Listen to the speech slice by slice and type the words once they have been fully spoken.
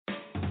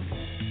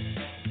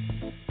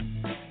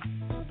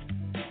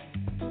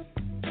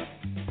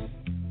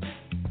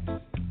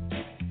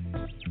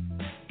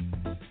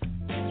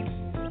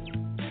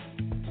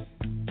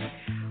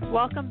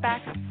Welcome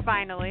back,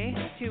 finally,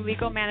 to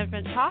Legal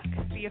Management Talk,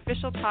 the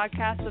official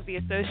podcast of the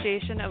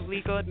Association of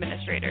Legal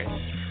Administrators.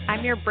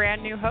 I'm your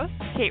brand new host,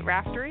 Kate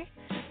Raftery.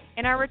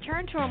 In our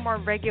return to a more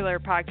regular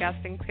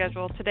podcasting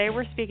schedule, today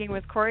we're speaking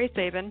with Corey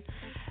Saban,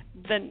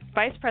 the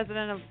Vice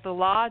President of the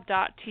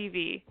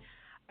Law.TV,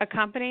 a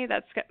company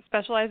that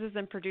specializes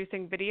in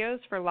producing videos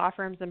for law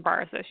firms and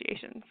bar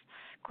associations.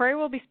 Corey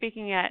will be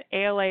speaking at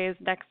ALA's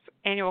next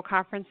annual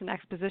conference and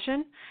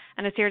exposition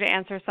and is here to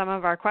answer some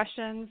of our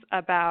questions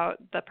about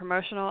the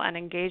promotional and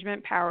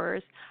engagement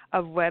powers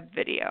of web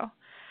video.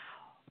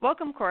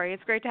 Welcome, Corey.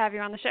 It's great to have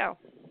you on the show.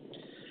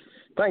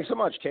 Thanks so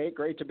much, Kate.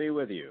 Great to be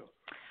with you.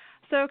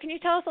 So can you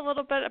tell us a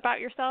little bit about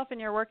yourself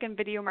and your work in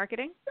video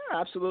marketing? Yeah,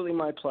 absolutely,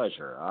 my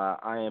pleasure.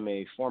 I am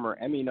a former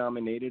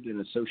Emmy-nominated and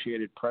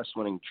Associated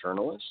Press-winning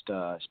journalist.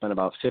 Spent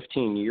about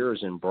 15 years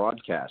in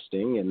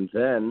broadcasting and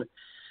then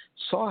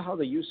saw how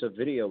the use of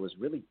video was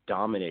really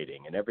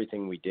dominating in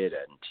everything we did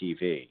on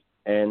TV,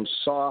 and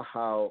saw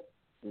how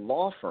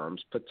law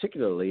firms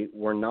particularly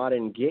were not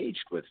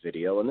engaged with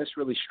video. And this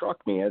really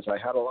struck me as I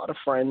had a lot of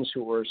friends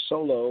who were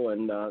solo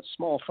and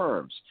small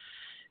firms.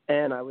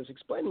 And I was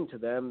explaining to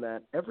them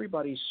that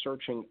everybody's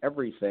searching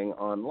everything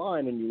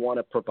online, and you want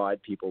to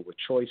provide people with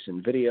choice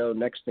in video.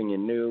 Next thing you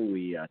knew,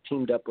 we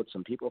teamed up with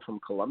some people from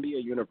Columbia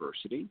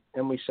University,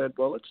 and we said,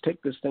 well, let's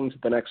take this thing to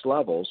the next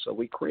level. So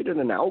we created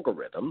an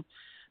algorithm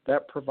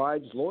that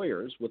provides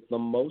lawyers with the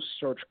most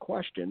searched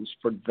questions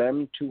for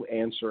them to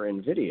answer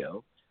in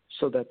video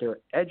so that they're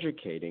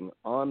educating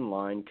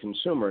online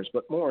consumers,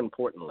 but more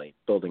importantly,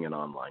 building an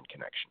online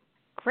connection.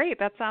 Great.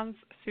 That sounds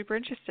super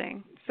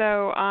interesting.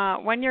 So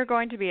when you're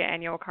going to be at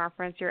annual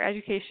conference, your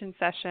education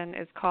session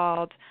is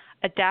called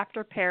Adapt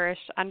or Perish,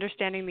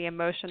 Understanding the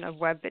Emotion of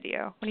Web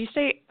Video. When you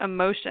say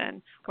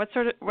emotion, what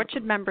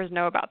should members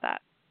know about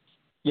that?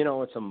 You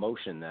know, it's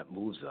emotion that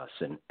moves us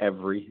in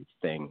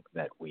everything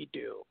that we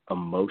do.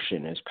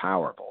 Emotion is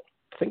powerful.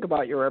 Think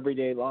about your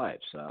everyday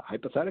lives.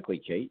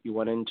 Hypothetically, Kate, you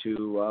went in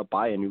to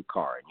buy a new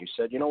car, and you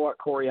said, you know what,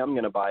 Corey, I'm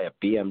going to buy a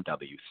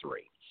BMW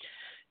 3.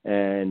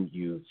 And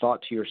you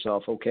thought to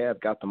yourself, okay,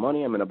 I've got the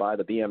money, I'm going to buy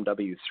the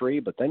BMW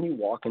 3, but then you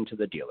walk into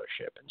the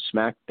dealership, and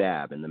smack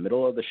dab in the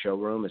middle of the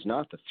showroom is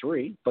not the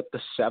 3, but the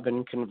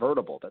 7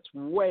 convertible. That's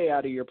way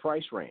out of your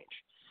price range.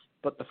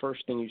 But the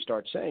first thing you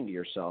start saying to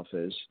yourself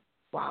is,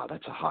 wow,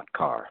 that's a hot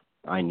car.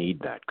 I need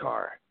that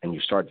car. And you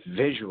start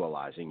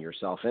visualizing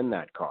yourself in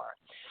that car.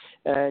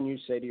 And you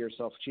say to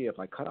yourself, gee, if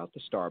I cut out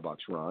the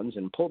Starbucks runs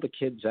and pull the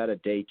kids out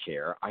of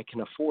daycare, I can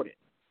afford it.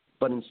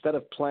 But instead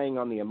of playing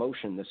on the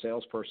emotion, the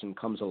salesperson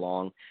comes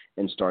along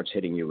and starts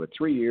hitting you with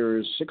 3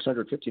 years,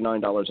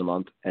 $659 a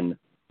month, and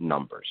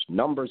numbers.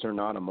 Numbers are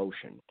not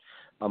emotion.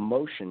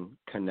 Emotion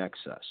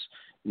connects us.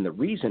 And the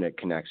reason it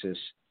connects us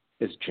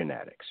is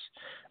genetics.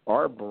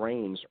 Our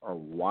brains are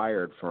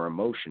wired for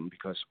emotion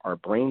because our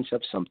brains have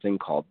something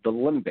called the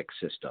limbic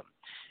system.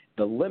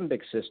 The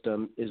limbic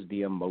system is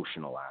the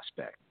emotional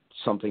aspect,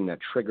 something that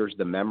triggers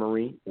the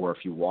memory, or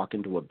if you walk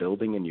into a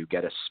building and you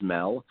get a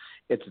smell,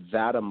 it's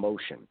that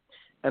emotion.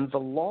 And the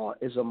law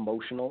is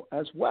emotional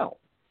as well.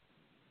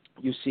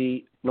 You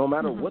see, no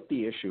matter what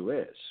the issue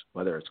is,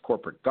 whether it's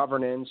corporate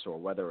governance or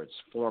whether it's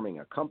forming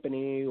a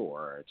company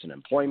or it's an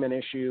employment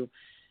issue,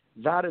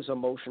 that is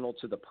emotional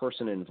to the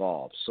person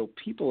involved. So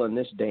people in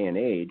this day and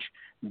age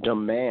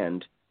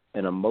demand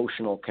an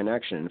emotional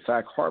connection. In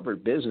fact,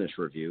 Harvard Business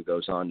Review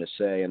goes on to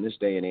say in this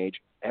day and age,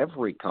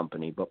 every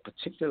company, but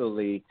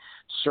particularly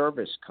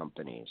service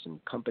companies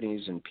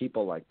and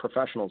people like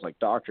professionals like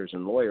doctors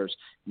and lawyers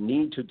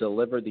need to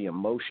deliver the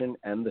emotion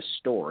and the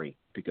story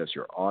because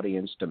your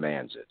audience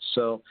demands it.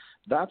 So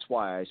that's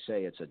why I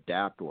say it's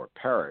adapt or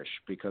perish,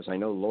 because I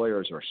know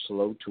lawyers are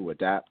slow to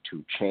adapt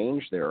to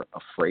change. They're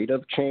afraid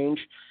of change.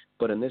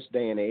 But in this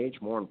day and age,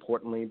 more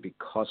importantly,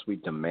 because we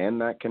demand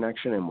that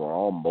connection and we're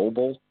all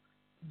mobile,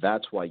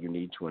 that's why you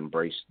need to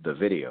embrace the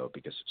video,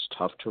 because it's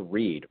tough to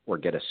read or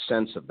get a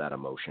sense of that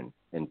emotion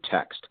in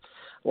text.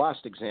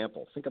 Last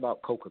example, think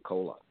about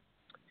Coca-Cola.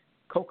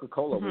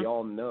 Coca-Cola, we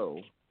all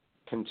know,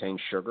 contains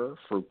sugar,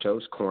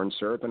 fructose, corn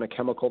syrup, and a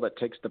chemical that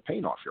takes the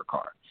paint off your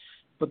car.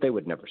 But they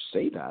would never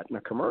say that in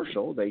a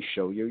commercial. They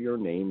show you your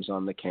names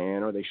on the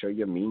can, or they show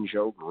you Mean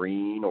Joe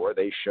Green, or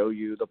they show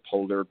you the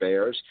polar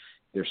bears.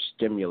 They're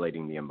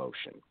stimulating the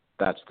emotion.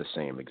 That's the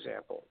same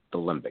example, the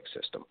limbic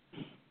system.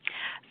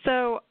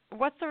 So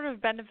what sort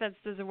of benefits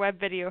does a web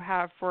video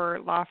have for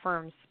law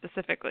firms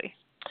specifically?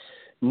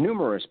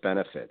 Numerous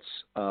benefits.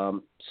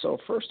 So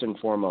first and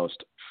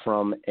foremost,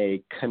 from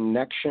a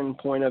connection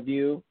point of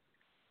view,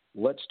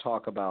 let's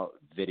talk about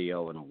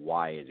video and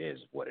why it is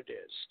what it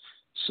is.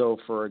 So,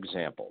 for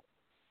example,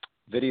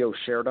 video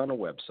shared on a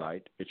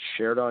website, it's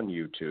shared on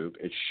YouTube,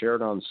 it's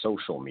shared on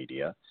social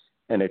media,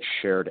 and it's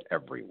shared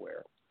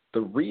everywhere. The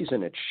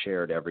reason it's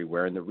shared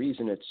everywhere and the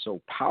reason it's so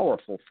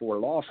powerful for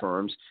law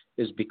firms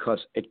is because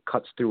it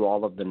cuts through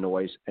all of the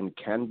noise and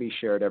can be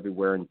shared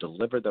everywhere and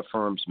deliver the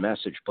firm's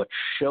message, but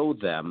show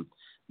them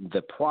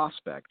the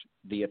prospect,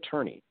 the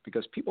attorney,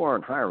 because people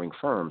aren't hiring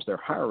firms, they're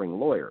hiring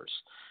lawyers.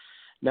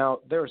 Now,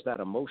 there's that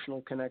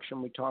emotional connection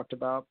we talked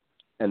about,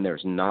 and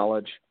there's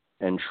knowledge,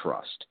 and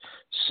trust.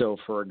 So,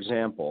 for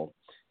example,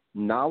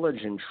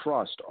 knowledge and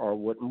trust are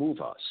what move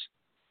us.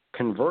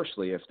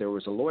 Conversely, if there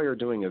was a lawyer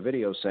doing a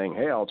video saying,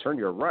 hey, I'll turn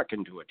your wreck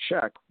into a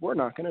check, we're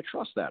not going to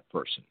trust that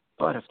person.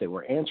 But if they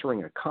were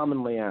answering a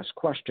commonly asked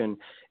question,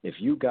 if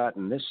you got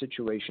in this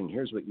situation,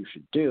 here's what you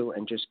should do,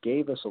 and just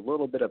gave us a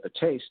little bit of a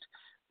taste,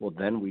 well,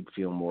 then we'd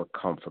feel more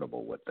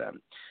comfortable with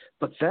them.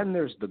 But then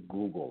there's the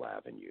Google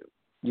avenue.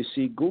 You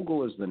see,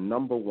 Google is the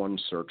number one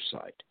search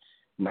site.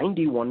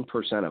 91%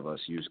 of us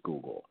use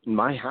Google. In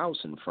my house,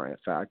 in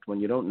fact, when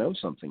you don't know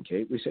something,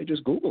 Kate, we say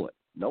just Google it.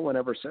 No one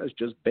ever says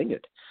just Bing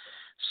it.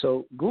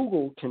 So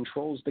Google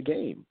controls the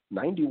game.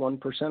 91%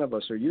 of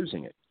us are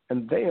using it,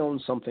 and they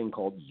own something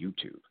called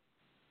YouTube.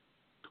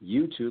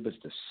 YouTube is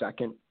the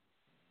second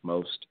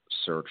most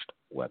searched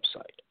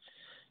website.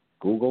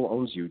 Google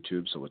owns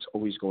YouTube, so it's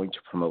always going to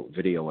promote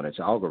video in its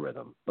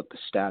algorithm, but the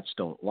stats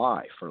don't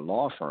lie. For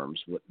law firms,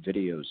 what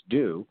videos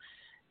do,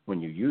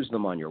 when you use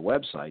them on your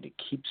website, it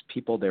keeps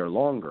people there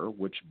longer,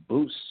 which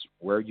boosts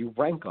where you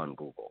rank on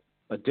Google.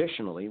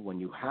 Additionally, when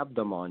you have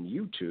them on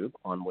YouTube,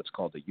 on what's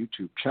called the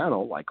YouTube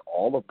channel, like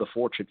all of the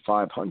Fortune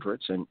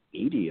 500s and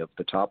 80 of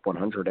the top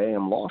 100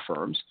 AM law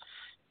firms,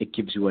 it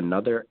gives you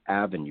another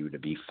avenue to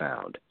be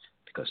found,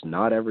 because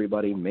not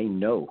everybody may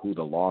know who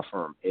the law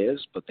firm is,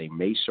 but they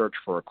may search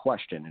for a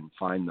question and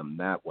find them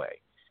that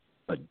way.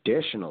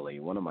 Additionally,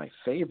 one of my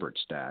favorite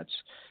stats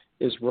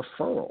is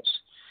referrals.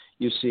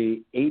 You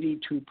see,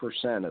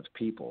 82% of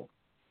people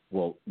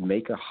will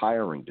make a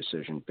hiring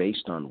decision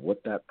based on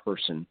what that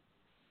person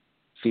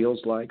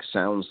feels like,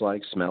 sounds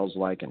like, smells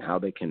like, and how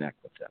they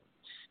connect with them.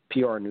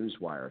 PR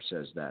Newswire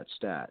says that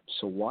stat.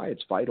 So why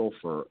it's vital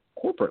for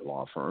corporate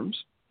law firms,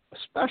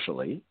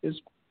 especially, is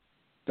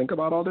think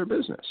about all their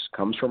business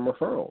comes from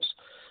referrals.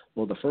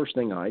 Well, the first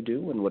thing I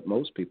do, and what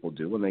most people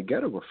do when they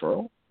get a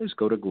referral, is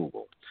go to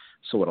Google.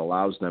 So it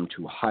allows them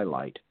to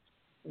highlight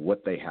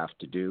what they have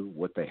to do,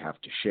 what they have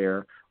to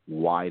share,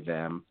 why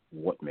them,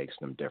 what makes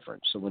them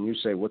different. So when you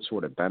say what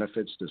sort of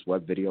benefits does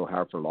web video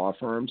have for law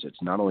firms,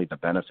 it's not only the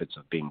benefits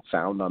of being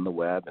found on the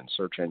web and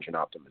search engine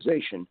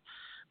optimization,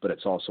 but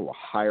it's also a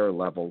higher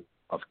level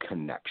of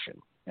connection.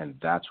 And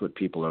that's what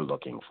people are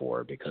looking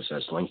for, because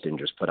as LinkedIn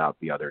just put out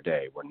the other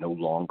day, we're no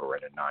longer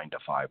in a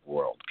 9-to-5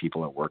 world.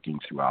 People are working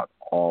throughout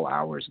all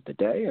hours of the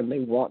day, and they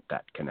want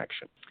that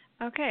connection.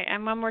 Okay,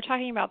 and when we're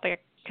talking about the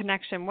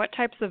connection, what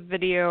types of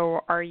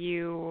video are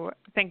you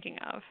thinking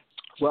of?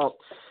 Well,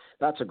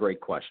 that's a great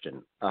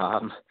question.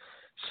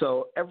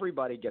 So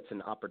everybody gets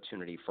an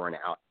opportunity for an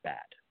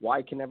at-bat.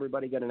 Why can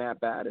everybody get an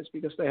at-bat? It's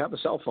because they have a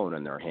cell phone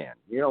in their hand.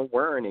 You know,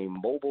 we're in a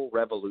mobile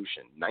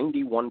revolution.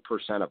 91%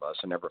 of us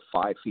are never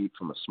 5 feet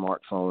from a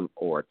smartphone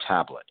or a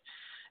tablet.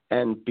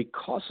 And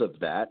because of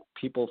that,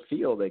 people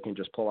feel they can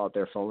just pull out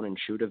their phone and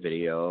shoot a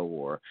video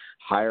or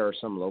hire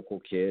some local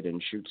kid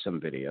and shoot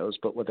some videos.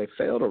 But what they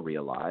fail to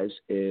realize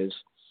is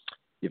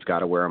you've got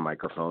to wear a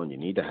microphone. You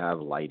need to have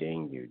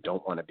lighting. You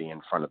don't want to be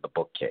in front of the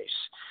bookcase.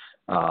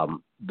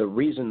 The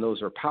reason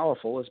those are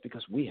powerful is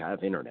because we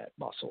have internet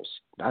muscles.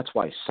 That's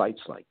why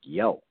sites like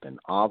Yelp and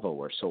Avo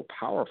are so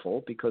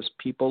powerful, because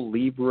people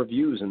leave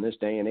reviews in this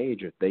day and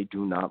age if they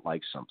do not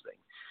like something.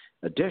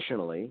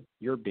 Additionally,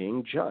 you're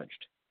being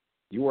judged.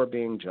 You are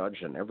being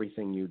judged on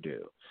everything you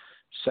do.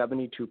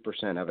 72%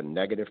 have a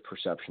negative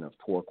perception of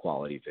poor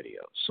quality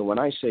video. So when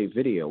I say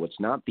video, it's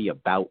not the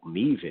about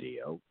me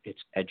video, it's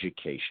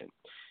education.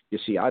 You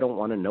see, I don't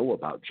want to know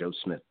about Joe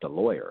Smith, the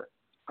lawyer.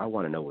 I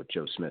want to know what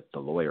Joe Smith, the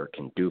lawyer,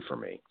 can do for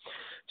me.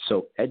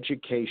 So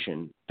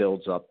education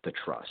builds up the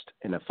trust.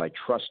 And if I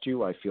trust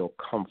you, I feel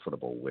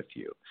comfortable with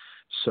you.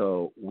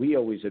 So we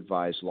always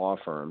advise law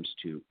firms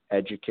to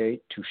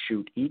educate, to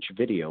shoot each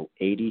video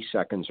 80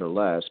 seconds or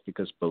less,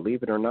 because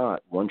believe it or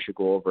not, once you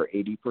go over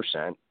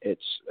 80%,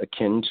 it's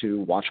akin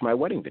to watch my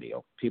wedding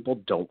video.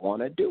 People don't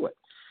want to do it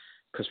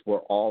because we're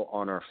all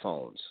on our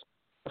phones.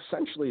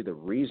 Essentially, the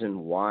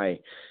reason why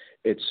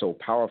it's so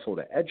powerful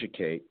to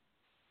educate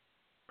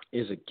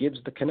is it gives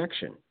the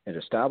connection. It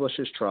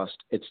establishes trust.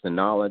 It's the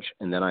knowledge,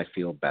 and then I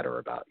feel better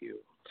about you.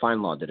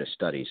 FindLaw did a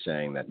study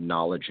saying that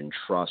knowledge and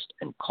trust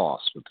and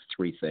cost were the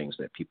three things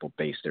that people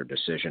base their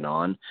decision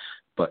on,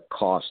 but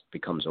cost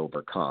becomes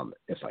overcome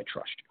if I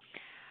trust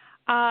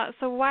you.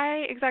 So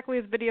why exactly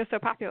is video so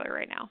popular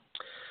right now?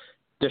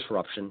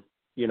 Disruption.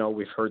 You know,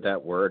 we've heard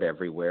that word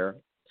everywhere.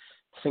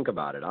 Think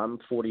about it. I'm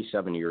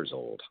 47 years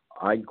old.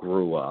 I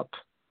grew up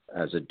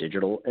as a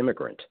digital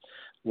immigrant.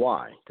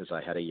 Why? Because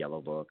I had a yellow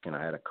book and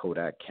I had a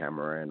Kodak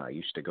camera, and I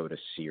used to go to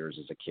Sears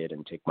as a kid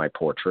and take my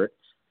portrait.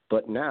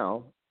 But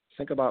now,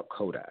 think about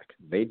Kodak.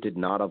 They did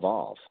not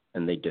evolve,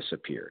 and they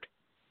disappeared.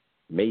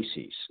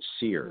 Macy's,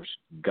 Sears,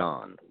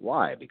 gone.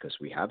 Why? Because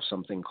we have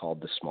something called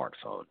the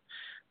smartphone.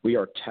 We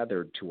are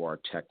tethered to our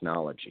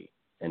technology,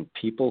 and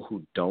people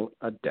who don't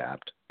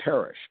adapt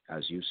perish,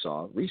 as you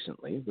saw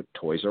recently with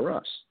Toys R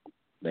Us.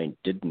 They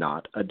did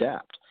not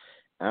adapt.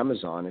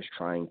 Amazon is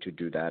trying to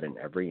do that in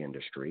every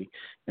industry,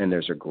 and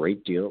there's a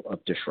great deal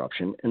of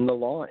disruption in the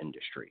law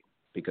industry,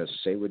 because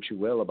say what you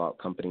will about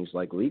companies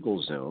like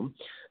LegalZoom,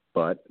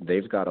 but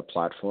they've got a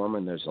platform,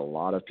 and there's a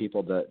lot of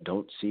people that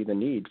don't see the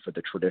need for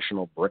the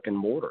traditional brick and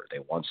mortar. They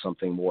want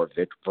something more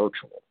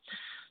virtual.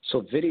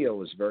 So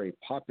video is very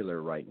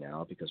popular right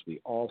now because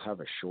we all have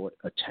a short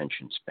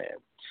attention span.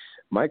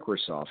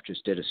 Microsoft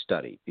just did a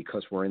study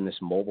because we're in this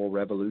mobile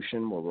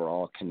revolution where we're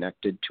all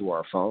connected to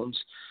our phones.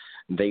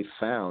 They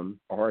found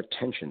our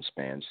attention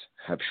spans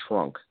have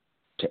shrunk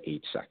to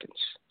 8 seconds.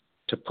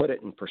 To put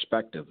it in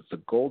perspective,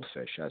 the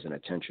goldfish has an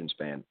attention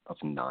span of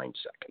 9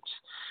 seconds.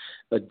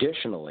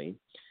 Additionally,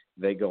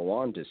 they go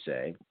on to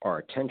say our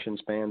attention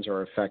spans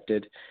are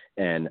affected,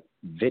 and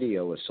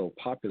video is so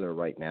popular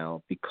right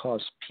now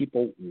because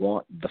people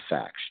want the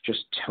facts.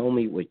 Just tell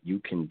me what you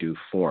can do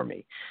for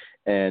me.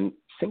 And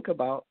think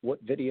about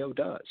what video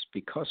does.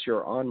 Because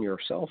you're on your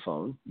cell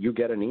phone, you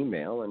get an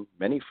email, and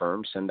many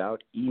firms send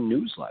out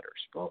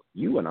e-newsletters. Well,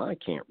 you and I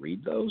can't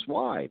read those.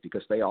 Why?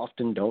 Because they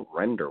often don't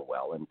render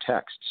well in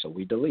text, so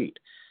we delete.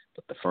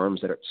 But the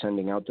firms that are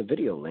sending out the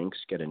video links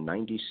get a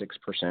 96%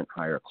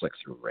 higher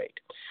click-through rate.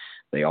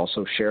 They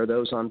also share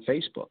those on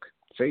Facebook.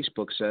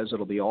 Facebook says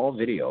it'll be all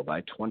video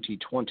by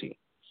 2020.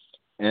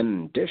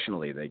 And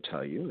additionally, they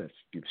tell you, if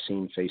you've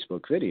seen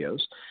Facebook videos,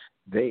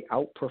 they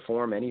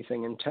outperform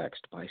anything in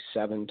text by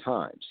 7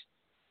 times.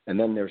 And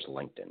then there's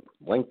LinkedIn.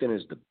 LinkedIn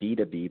is the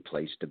B2B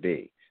place to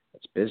be.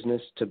 It's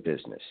business to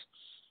business.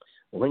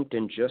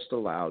 LinkedIn just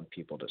allowed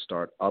people to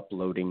start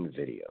uploading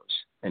videos.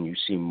 And you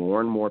see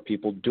more and more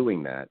people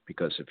doing that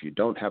because if you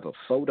don't have a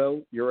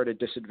photo, you're at a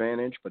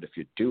disadvantage. But if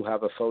you do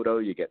have a photo,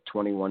 you get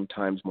 21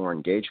 times more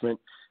engagement.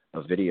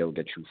 A video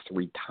gets you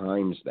 3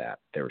 times that,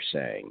 they're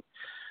saying.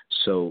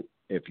 So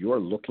if you're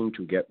looking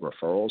to get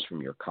referrals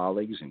from your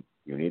colleagues and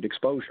you need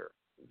exposure,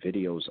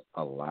 videos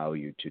allow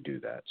you to do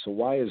that. So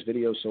why is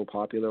video so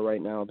popular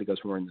right now? Because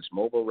we're in this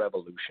mobile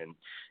revolution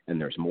and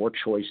there's more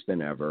choice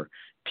than ever.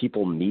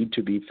 People need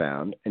to be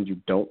found, and you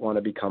don't want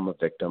to become a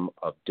victim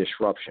of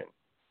disruption.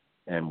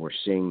 And we're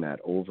seeing that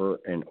over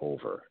and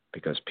over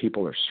because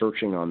people are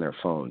searching on their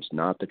phones,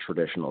 not the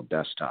traditional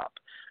desktop.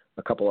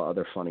 A couple of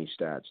other funny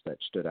stats that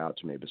stood out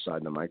to me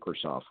beside the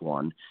Microsoft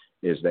one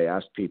is they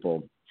asked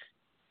people,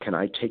 can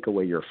I take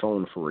away your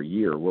phone for a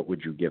year? What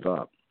would you give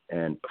up?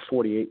 And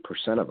 48%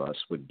 of us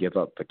would give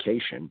up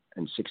vacation,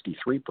 and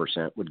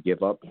 63% would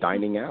give up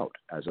dining out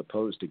as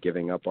opposed to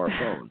giving up our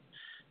phone.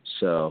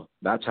 So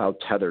that's how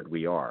tethered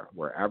we are.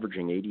 We're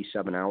averaging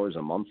 87 hours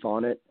a month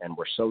on it, and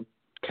we're so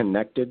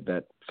connected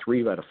that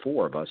 3 out of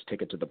 4 of us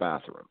take it to the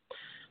bathroom.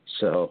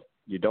 So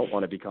you don't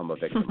want to become a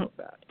victim of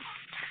that.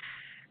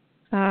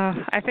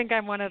 I think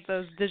I'm one of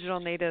those digital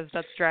natives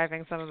that's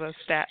driving some of those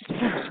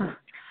stats,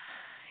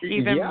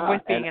 even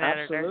with being an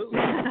editor.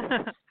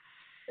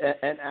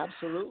 And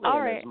absolutely. All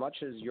and right. As much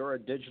as you're a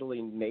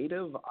digitally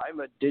native, I'm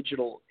a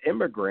digital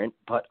immigrant,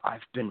 but I've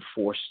been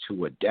forced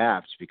to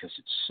adapt because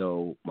it's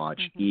so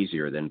much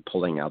easier than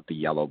pulling out the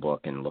yellow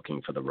book and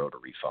looking for the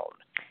rotary phone.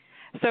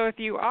 So if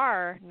you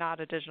are not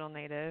a digital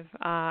native,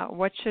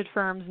 what should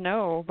firms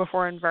know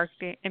before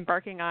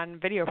embarking on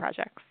video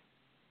projects?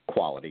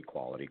 Quality.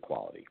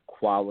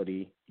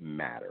 Quality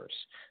matters.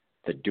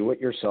 The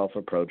do-it-yourself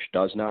approach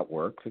does not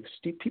work because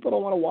people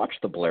don't want to watch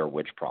the Blair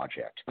Witch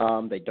Project.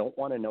 They don't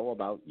want to know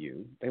about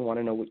you. They want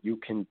to know what you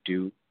can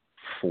do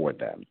for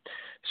them.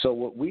 So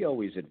what we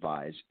always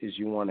advise is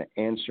you want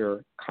to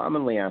answer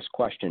commonly asked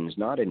questions,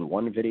 not in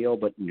one video,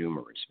 but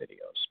numerous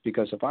videos.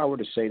 Because if I were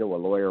to say to a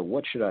lawyer,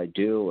 what should I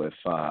do if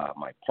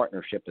my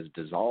partnership is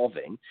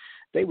dissolving,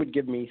 they would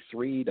give me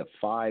 3 to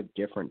 5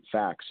 different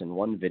facts in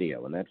one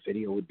video, and that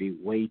video would be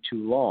way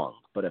too long.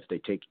 But if they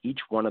take each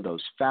one of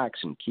those facts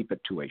and keep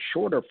it to a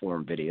shorter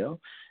form video,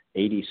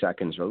 80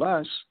 seconds or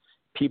less,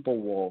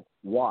 people will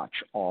watch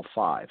all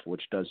 5,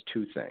 which does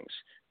 2 things.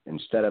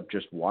 Instead of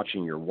just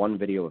watching your one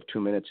video of 2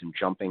 minutes and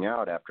jumping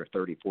out after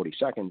 30, 40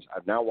 seconds,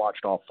 I've now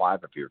watched all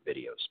 5 of your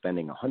videos,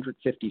 spending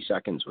 150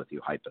 seconds with you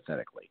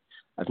hypothetically.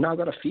 I've now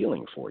got a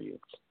feeling for you.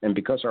 And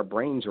because our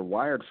brains are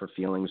wired for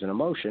feelings and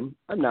emotion,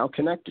 I'm now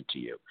connected to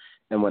you.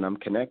 And when I'm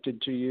connected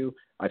to you,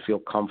 I feel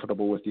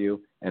comfortable with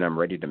you and I'm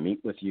ready to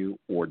meet with you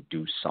or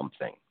do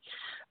something.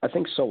 I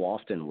think so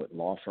often what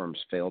law firms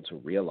fail to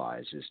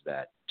realize is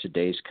that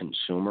today's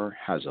consumer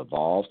has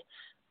evolved,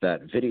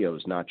 that video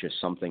is not just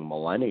something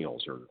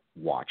millennials are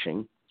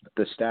watching.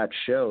 The stats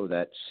show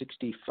that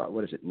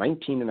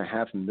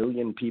 19.5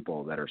 million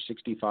people that are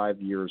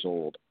 65 years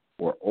old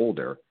or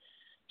older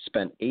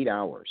spent 8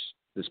 hours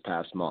this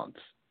past month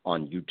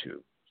on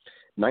YouTube.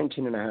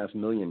 19.5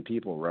 million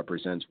people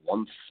represents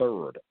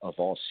 1/3 of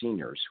all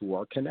seniors who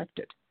are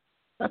connected.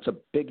 That's a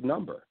big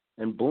number.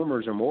 And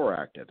boomers are more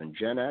active, and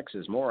Gen X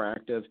is more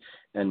active,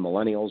 and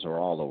millennials are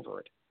all over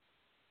it.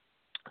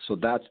 So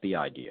that's the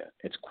idea.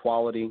 It's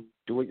quality.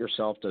 Do it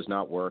yourself does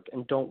not work,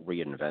 and don't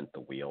reinvent the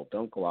wheel.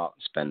 Don't go out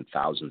and spend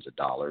thousands of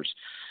dollars,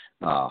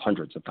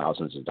 hundreds of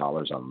thousands of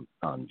dollars on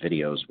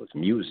videos with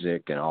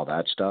music and all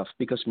that stuff,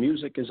 because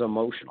music is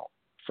emotional.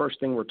 First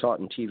thing we're taught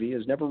in TV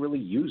is never really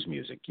use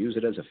music. Use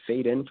it as a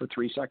fade in for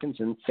 3 seconds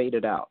and fade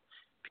it out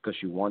because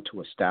you want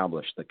to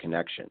establish the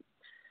connection.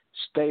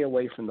 Stay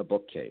away from the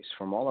bookcase.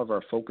 From all of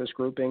our focus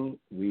grouping,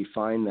 we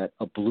find that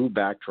a blue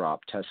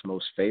backdrop tests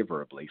most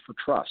favorably for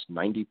trust.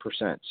 90%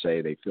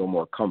 say they feel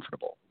more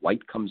comfortable.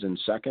 White comes in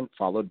second,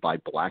 followed by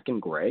black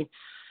and gray.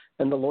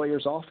 And the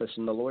lawyer's office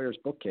and the lawyer's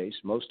bookcase,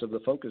 most of the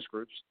focus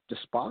groups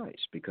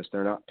despise because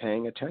they're not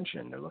paying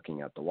attention. They're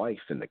looking at the wife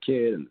and the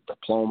kid and the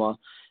diploma,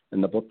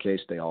 and the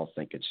bookcase, they all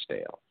think it's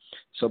stale.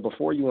 So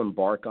before you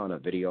embark on a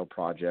video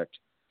project,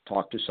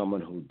 talk to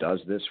someone who does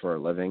this for a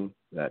living,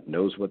 that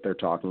knows what they're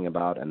talking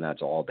about, and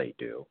that's all they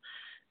do.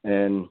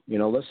 And,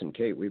 listen,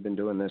 Kate, we've been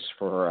doing this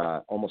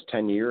for almost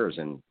 10 years,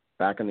 and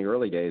back in the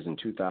early days in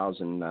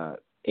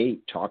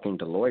 2008, talking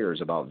to lawyers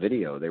about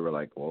video, they were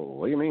like, well,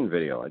 what do you mean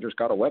video? I just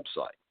got a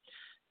website.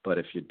 But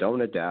if you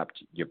don't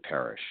adapt, you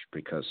perish,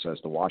 because as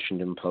the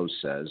Washington Post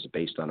says,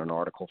 based on an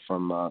article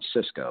from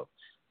Cisco,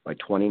 by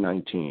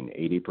 2019,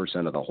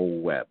 80% of the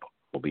whole web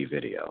will be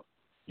video.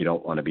 You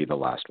don't want to be the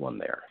last one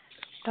there.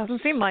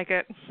 Doesn't seem like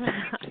it.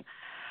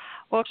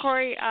 Well,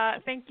 Corey,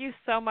 thank you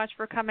so much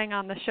for coming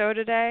on the show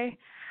today.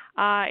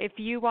 If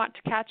you want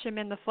to catch him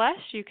in the flesh,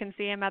 you can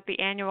see him at the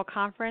annual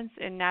conference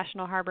in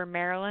National Harbor,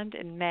 Maryland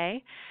in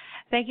May.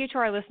 Thank you to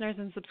our listeners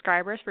and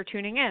subscribers for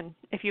tuning in.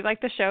 If you like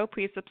the show,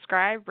 please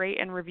subscribe, rate,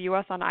 and review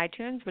us on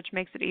iTunes, which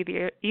makes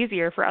it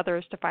easier for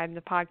others to find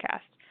the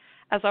podcast.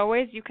 As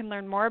always, you can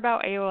learn more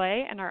about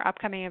AOA and our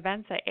upcoming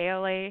events at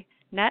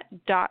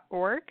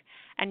aolanet.org,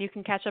 and you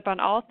can catch up on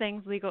all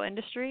things legal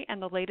industry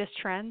and the latest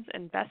trends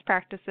and best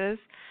practices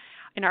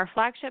in our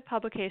flagship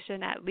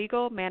publication at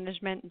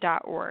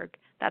legalmanagement.org.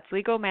 That's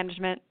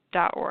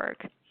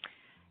legalmanagement.org.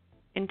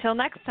 Until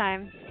next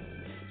time.